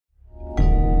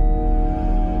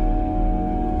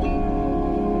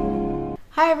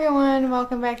Hi everyone,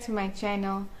 welcome back to my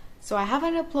channel. So I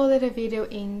haven't uploaded a video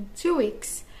in 2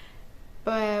 weeks,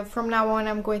 but from now on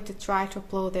I'm going to try to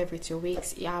upload every 2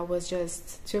 weeks. Yeah, I was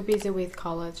just too busy with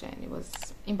college and it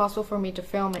was impossible for me to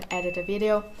film and edit a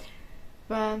video,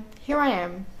 but here I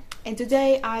am. And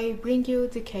today I bring you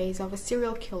the case of a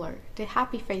serial killer, the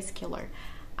happy face killer.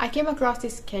 I came across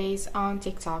this case on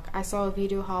TikTok. I saw a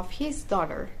video of his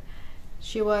daughter.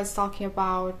 She was talking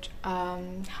about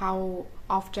how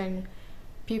often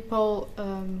people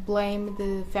blame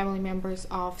the family members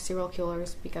of serial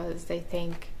killers because they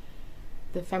think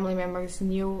the family members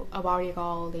knew about it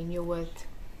all, they knew what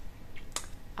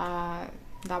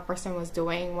that person was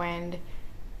doing, when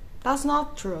that's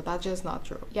not true. That's just not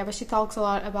true. Yeah, but she talks a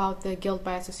lot about the guilt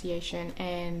by association,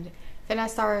 and then I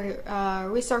started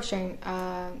researching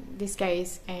this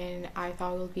case and I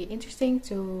thought it would be interesting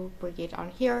to bring it on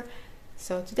here.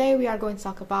 So today we are going to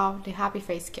talk about the happy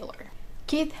face killer.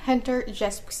 Keith Hunter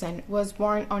Jesperson was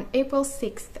born on April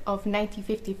 6th of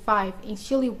 1955 in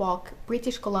Chilliwack,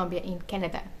 British Columbia in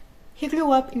Canada. He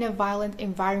grew up in a violent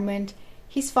environment.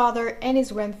 His father and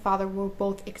his grandfather were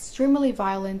both extremely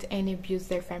violent and abused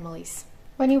their families.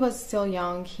 When he was still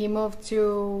young, he moved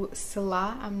to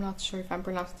Silla, I'm not sure if I'm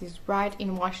pronouncing this right,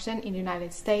 in Washington in the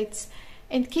United States.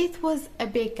 And Keith was a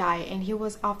big guy and he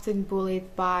was often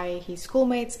bullied by his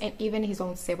schoolmates and even his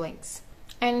own siblings.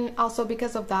 And also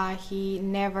because of that, he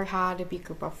never had a big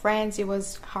group of friends. It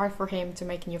was hard for him to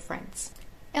make new friends.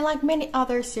 And like many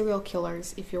other serial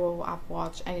killers, if you have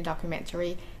watched any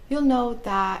documentary, you'll know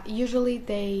that usually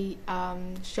they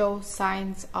show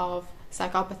signs of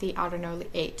psychopathy at an early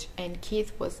age, and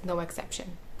Keith was no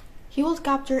exception. He would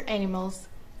capture animals,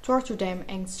 torture them,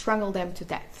 and strangle them to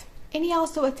death. And he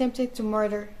also attempted to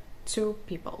murder 2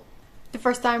 people. The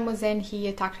first time was when he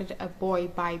attacked a boy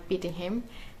by beating him,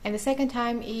 and the second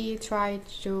time he tried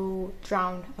to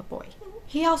drown a boy.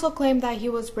 He also claimed that he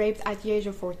was raped at the age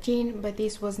of 14, but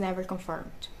this was never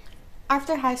confirmed.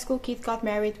 After high school, Keith got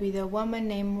married with a woman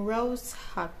named Rose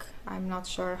Huck. I'm not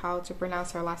sure how to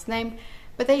pronounce her last name,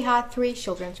 but they had 3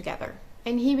 children together.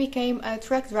 And he became a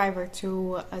truck driver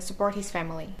to support his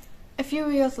family. A few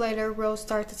years later, Rose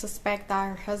started to suspect that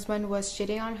her husband was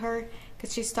cheating on her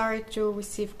because she started to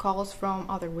receive calls from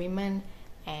other women,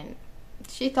 and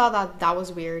she thought that that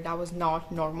was weird, that was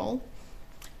not normal.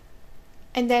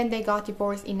 And then they got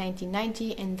divorced in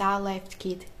 1990, and that left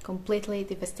Keith completely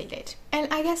devastated.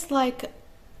 And I guess like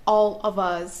all of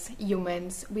us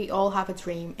humans, we all have a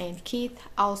dream, and Keith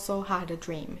also had a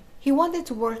dream. He wanted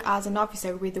to work as an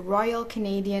officer with the Royal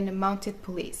Canadian Mounted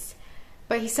Police,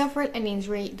 but he suffered an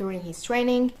injury during his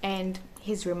training and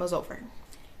his dream was over.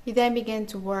 He then began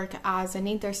to work as an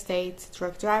interstate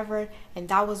truck driver, and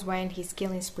that was when his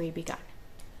killing spree began.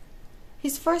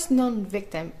 His first known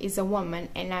victim is a woman,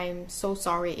 and I'm so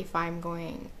sorry if I'm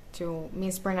going to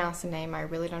mispronounce the name. I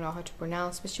really don't know how to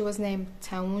pronounce, but she was named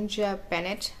Taunja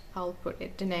Bennett. I'll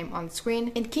put the name on the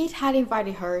screen. And Keith had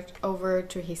invited her over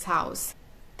to his house.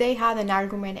 They had an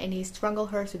argument and he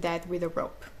strangled her to death with a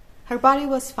rope. Her body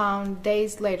was found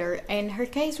days later, and her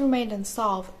case remained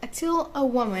unsolved until a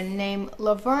woman named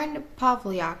Laverne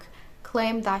Pavliak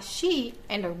claimed that she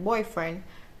and her boyfriend,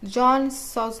 John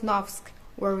Sosnovsk,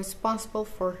 were responsible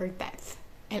for her death.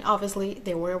 And obviously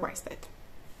they were arrested.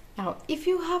 Now, if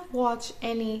you have watched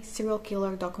any serial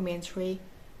killer documentary,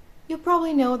 you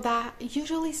probably know that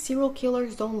usually serial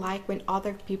killers don't like when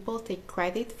other people take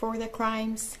credit for their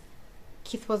crimes.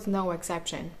 Keith was no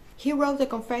exception. He wrote a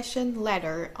confession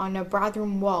letter on a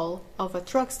bathroom wall of a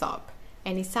truck stop,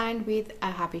 and he signed with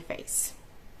a happy face.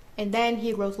 And then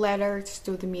he wrote letters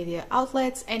to the media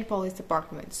outlets and police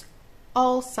departments,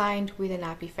 all signed with an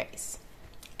happy face.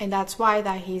 And that's why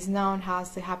that he's known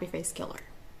as the happy face killer.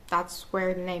 That's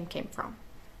where the name came from.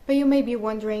 But you may be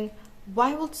wondering,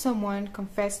 why would someone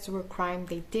confess to a crime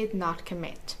they did not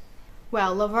commit?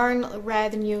 Well, Laverne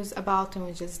read the news about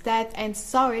Taunja's death and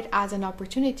saw it as an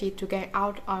opportunity to get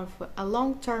out of a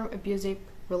long-term abusive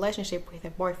relationship with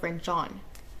her boyfriend John.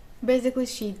 Basically,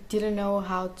 she didn't know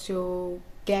how to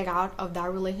get out of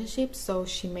that relationship, so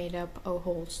she made up a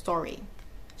whole story.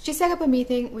 She set up a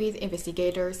meeting with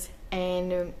investigators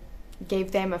and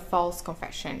gave them a false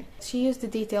confession. She used the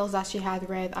details that she had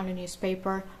read on a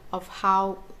newspaper of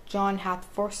how John had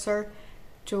forced her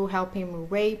to help him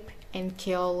rape and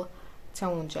kill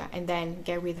Taunja and then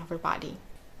get rid of her body.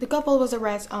 The couple was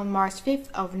arrested on March 5th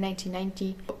of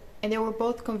 1990, and they were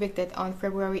both convicted on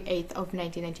February 8th of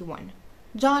 1991.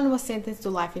 John was sentenced to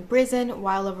life in prison,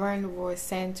 while Laverne was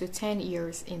sent to 10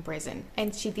 years in prison,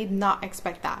 and she did not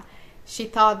expect that. She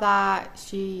thought that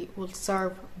she would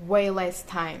serve way less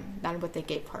time than what they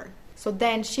gave her. So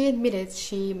then she admitted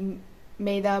she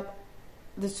made up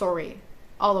the story,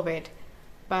 all of it,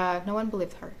 but no one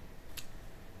believed her.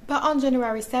 But on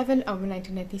January 7 of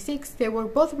 1996, they were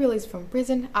both released from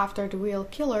prison after the real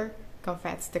killer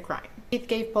confessed the crime. It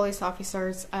gave police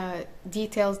officers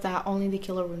details that only the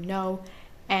killer would know,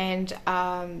 and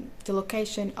the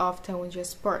location of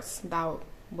Tawenja's purse that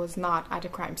was not at the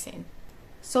crime scene.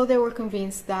 So they were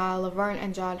convinced that Laverne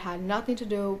and John had nothing to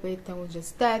do with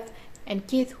Tawenja's death, and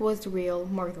Keith was the real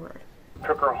murderer.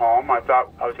 Took her home. I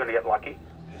thought I was going to get lucky.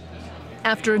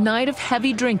 After a night of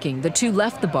heavy drinking, the two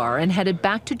left the bar and headed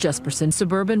back to Jesperson's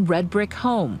suburban red brick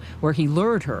home, where he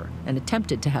lured her and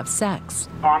attempted to have sex.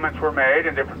 Comments were made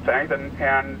and different things,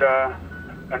 and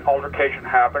an altercation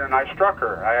happened, and I struck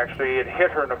her. I actually had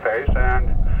hit her in the face,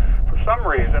 and for some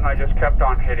reason, I just kept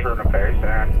on hitting her in the face,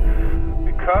 and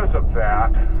because of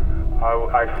that,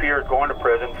 I feared going to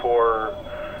prison for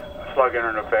slugging her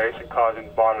in the face and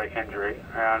causing bodily injury,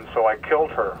 and so I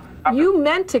killed her. You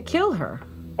meant to kill her?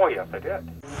 Oh, yes, I did.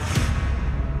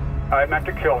 I meant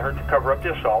to kill her to cover up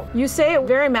the assault. You say it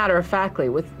very matter-of-factly,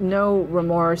 with no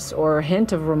remorse or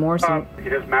hint of remorse.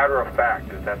 It is matter of fact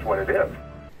that that's what it is.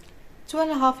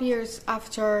 2.5 years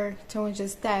after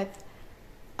Tawenja's death,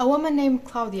 a woman named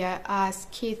Claudia, as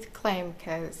Keith claimed,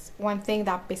 because one thing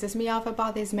that pisses me off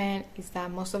about this man is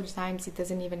that most of the times he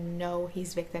doesn't even know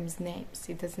his victims' names.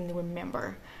 He doesn't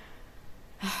remember.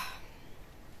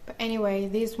 But anyway,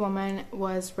 this woman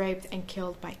was raped and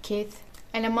killed by Keith,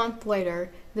 and a month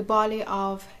later, the body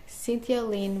of Cynthia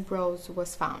Lynn Rose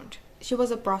was found. She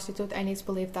was a prostitute, and it's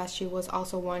believed that she was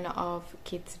also one of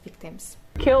Keith's victims.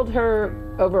 Killed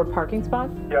her over a parking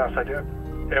spot? Yes, I did.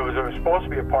 It was supposed to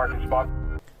be a parking spot.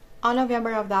 On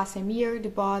November of that same year, the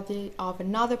body of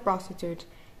another prostitute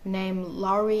named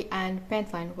Laurie Ann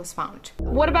Pentland was found.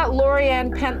 What about Laurie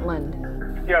Ann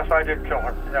Pentland? Yes, I did kill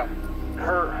her, yeah.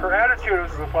 Her attitude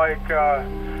was like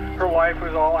her life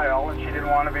was all hell and she didn't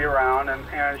want to be around,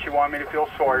 and she wanted me to feel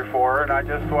sorry for her, and I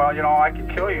just, well, you know, I can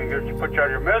kill you, just put you out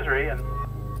of your misery, and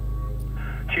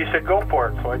she said go for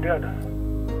it, so I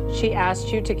did. She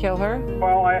asked you to kill her?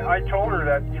 Well, I told her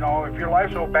that, you know, if your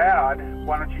life's so bad,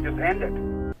 why don't you just end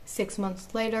it? 6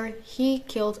 months later, he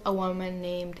killed a woman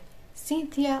named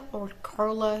Cynthia or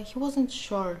Carla. He wasn't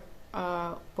sure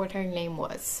what her name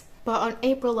was. But on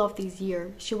April of this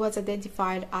year, she was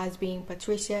identified as being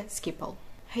Patricia Skippel.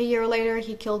 A year later,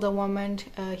 he killed a woman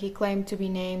he claimed to be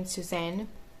named Suzanne.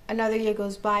 Another year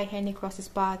goes by and he crosses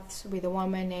paths with a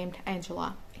woman named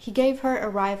Angela. He gave her a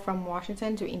ride from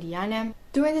Washington to Indiana.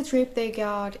 During the trip, they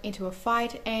got into a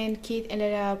fight and Keith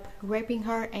ended up raping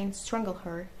her and strangled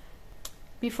her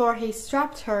before he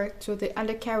strapped her to the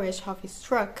undercarriage of his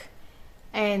truck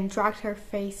and dragged her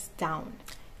face down.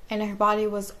 And her body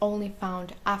was only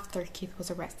found after Keith was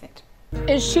arrested.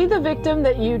 Is she the victim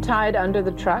that you tied under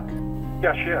the truck?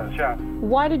 Yes, she is, yeah.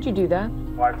 Why did you do that?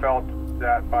 I felt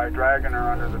that by dragging her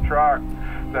under the truck,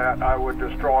 that I would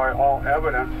destroy all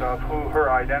evidence of who her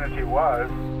identity was.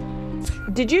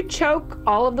 Did you choke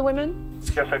all of the women?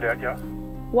 Yes, I did, yeah.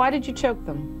 Why did you choke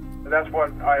them? That's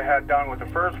what I had done with the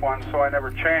first one, so I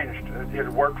never changed. It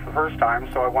worked the first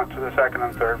time, so I went to the second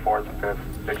and third, fourth and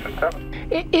fifth, sixth and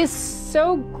seventh. It is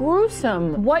so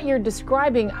gruesome what you're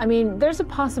describing. I mean, there's a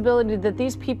possibility that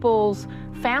these people's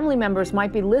family members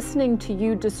might be listening to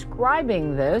you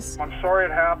describing this. I'm sorry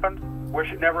it happened.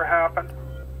 Wish it never happened.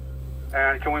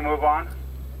 And can we move on?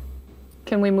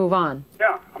 Can we move on?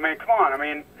 Yeah, I mean, come on. I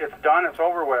mean, it's done, it's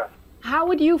over with. How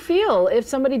would you feel if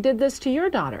somebody did this to your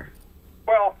daughter?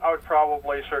 Well, I would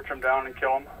probably search him down and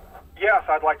kill him. Yes,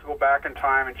 I'd like to go back in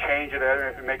time and change it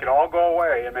and make it all go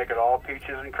away and make it all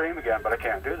peaches and cream again, but I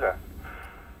can't do that.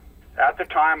 At the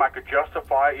time, I could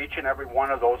justify each and every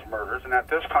one of those murders, and at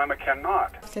this time, I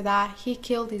cannot. After that, he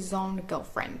killed his own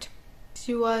girlfriend.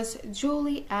 She was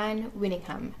Julie Ann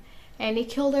Winningham, and he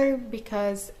killed her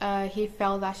because he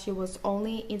felt that she was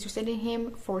only interested in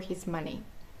him for his money.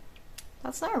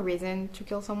 That's not a reason to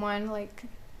kill someone. Like,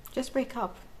 just break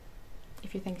up.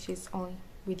 If you think she's only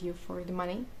with you for the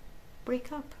money,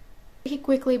 break up. He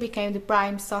quickly became the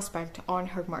prime suspect on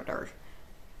her murder,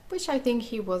 which I think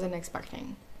he wasn't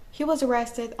expecting. He was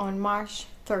arrested on March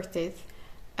 30th,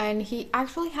 and he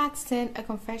actually had sent a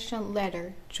confession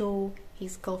letter to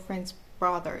his girlfriend's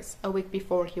brothers a week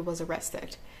before he was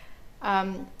arrested.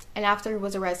 And after he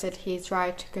was arrested, he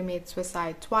tried to commit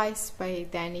suicide twice,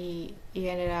 but then he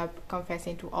ended up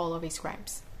confessing to all of his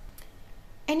crimes.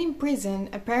 And in prison,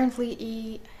 apparently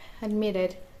he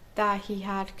admitted that he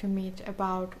had committed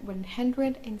about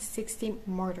 160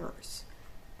 murders.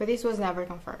 But this was never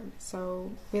confirmed,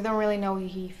 so we don't really know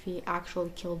if he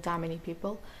actually killed that many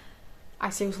people. I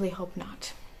seriously hope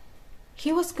not.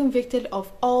 He was convicted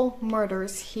of all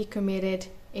murders he committed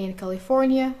in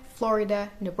California, Florida,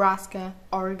 Nebraska,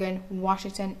 Oregon,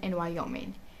 Washington, and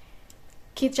Wyoming.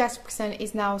 Keith Jesperson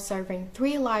is now serving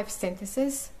 3 life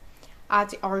sentences at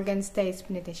the Oregon State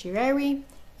Penitentiary.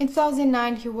 In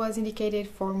 2009, he was indicted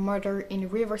for murder in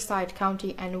Riverside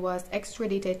County and was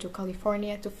extradited to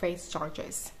California to face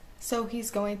charges. So he's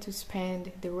going to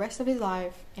spend the rest of his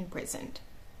life in prison,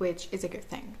 which is a good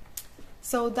thing.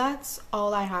 So that's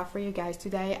all I have for you guys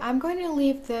today. I'm going to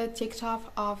leave the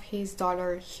TikTok of his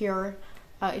daughter here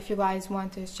if you guys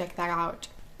want to check that out.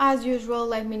 As usual,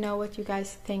 let me know what you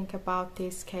guys think about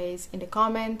this case in the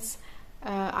comments.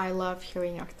 I love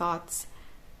hearing your thoughts.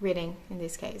 Reading in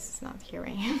this case, it's not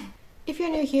hearing. If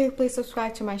you're new here, please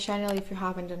subscribe to my channel if you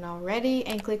haven't done already,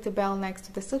 and click the bell next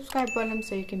to the subscribe button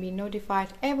so you can be notified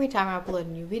every time I upload a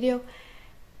new video.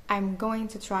 I'm going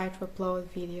to try to upload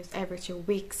videos every 2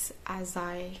 weeks as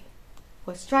I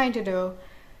was trying to do.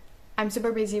 I'm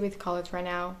super busy with college right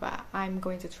now, but I'm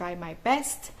going to try my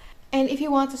best. And if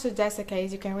you want to suggest a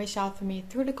case, you can reach out to me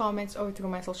through the comments or through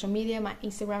my social media. My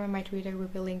Instagram and my Twitter will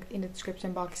be linked in the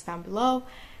description box down below.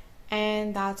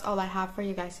 And that's all I have for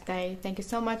you guys today. Thank you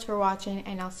so much for watching,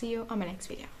 and I'll see you on my next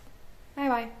video. Bye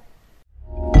bye.